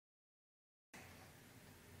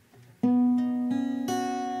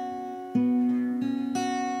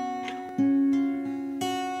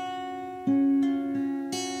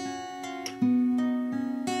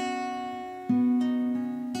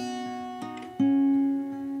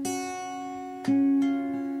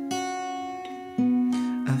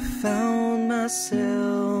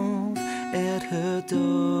myself at her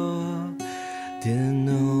door. Didn't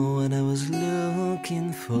know what I was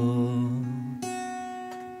looking for,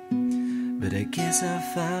 but I guess I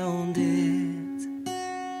found it.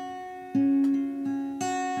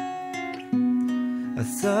 I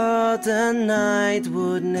thought the night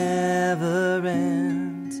would never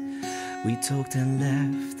end. We talked and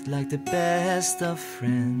left like the best of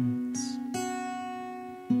friends,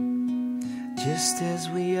 just as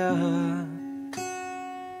we are.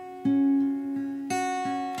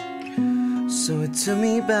 So it took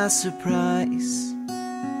me by surprise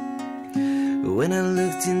when I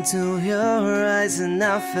looked into your eyes, and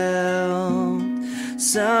I felt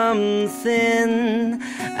something.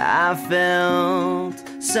 I felt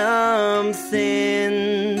something.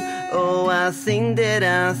 Oh, I think that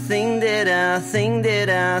I'm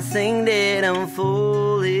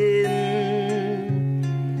falling.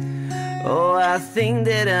 Oh, I think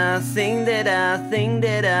that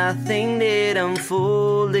I'm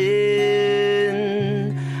falling.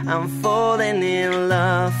 I'm falling in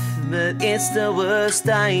love, but it's the worst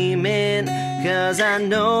timing, 'cause I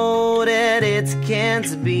know that it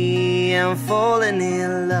can't be. I'm falling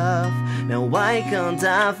in love, now why can't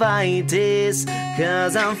I fight this?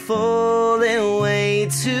 'Cause I'm falling way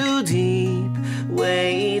too deep,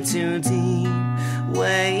 way too deep,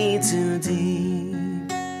 way too deep.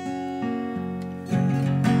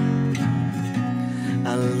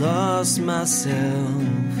 I lost myself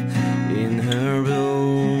in her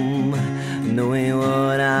room, knowing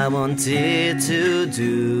what I wanted to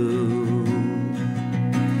do,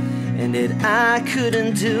 and that I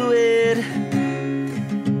couldn't do it,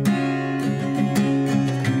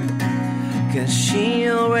 'cause she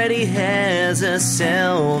already has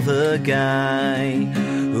herself a guy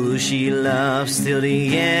who she loves till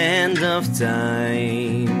the end of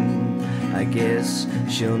time. I guess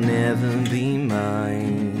she'll never be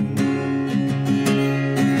mine.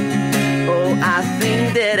 Oh, I think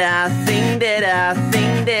that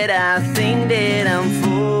I'm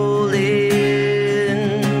falling,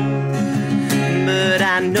 but I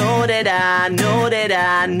know that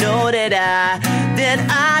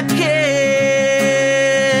I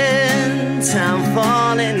can't. I'm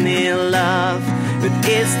falling in love, but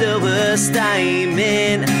it's the worst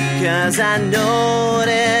timing, 'cause I know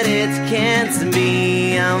that it can't be.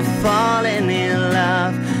 I'm falling in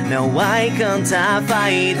love, now why can't I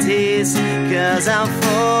fight this? 'Cause I'm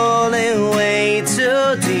falling way too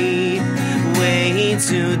deep, way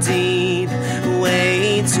too deep, way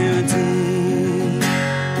too deep.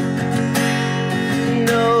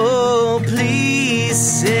 No, please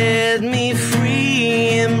set me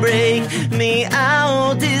free and break me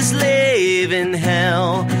out this living hell.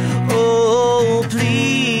 Oh,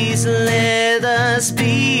 please let us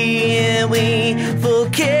be, and we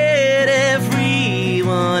forget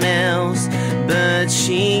everyone else, but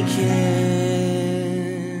she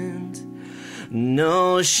can't. No,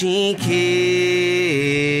 she can't.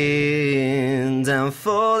 I'm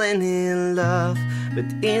falling in love, but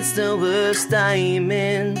it's the worst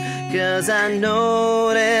timing, 'cause I know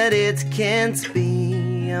that it can't be.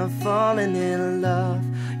 I'm falling in love,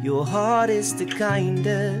 your heart is the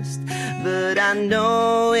kindest, but I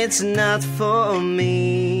know it's not for me.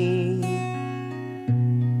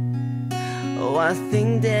 Oh, I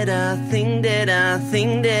think that I'm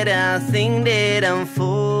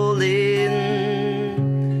falling,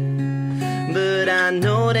 but I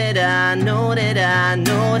know that I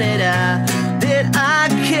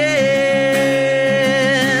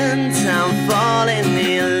can't. I'm falling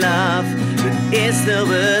in love, but it's the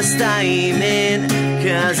worst timing,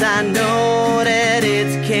 'cause I know that it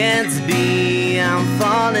can't be. I'm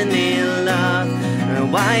falling in love, and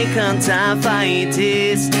why can't I fight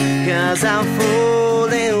this? 'Cause I'm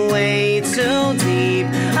falling way too deep,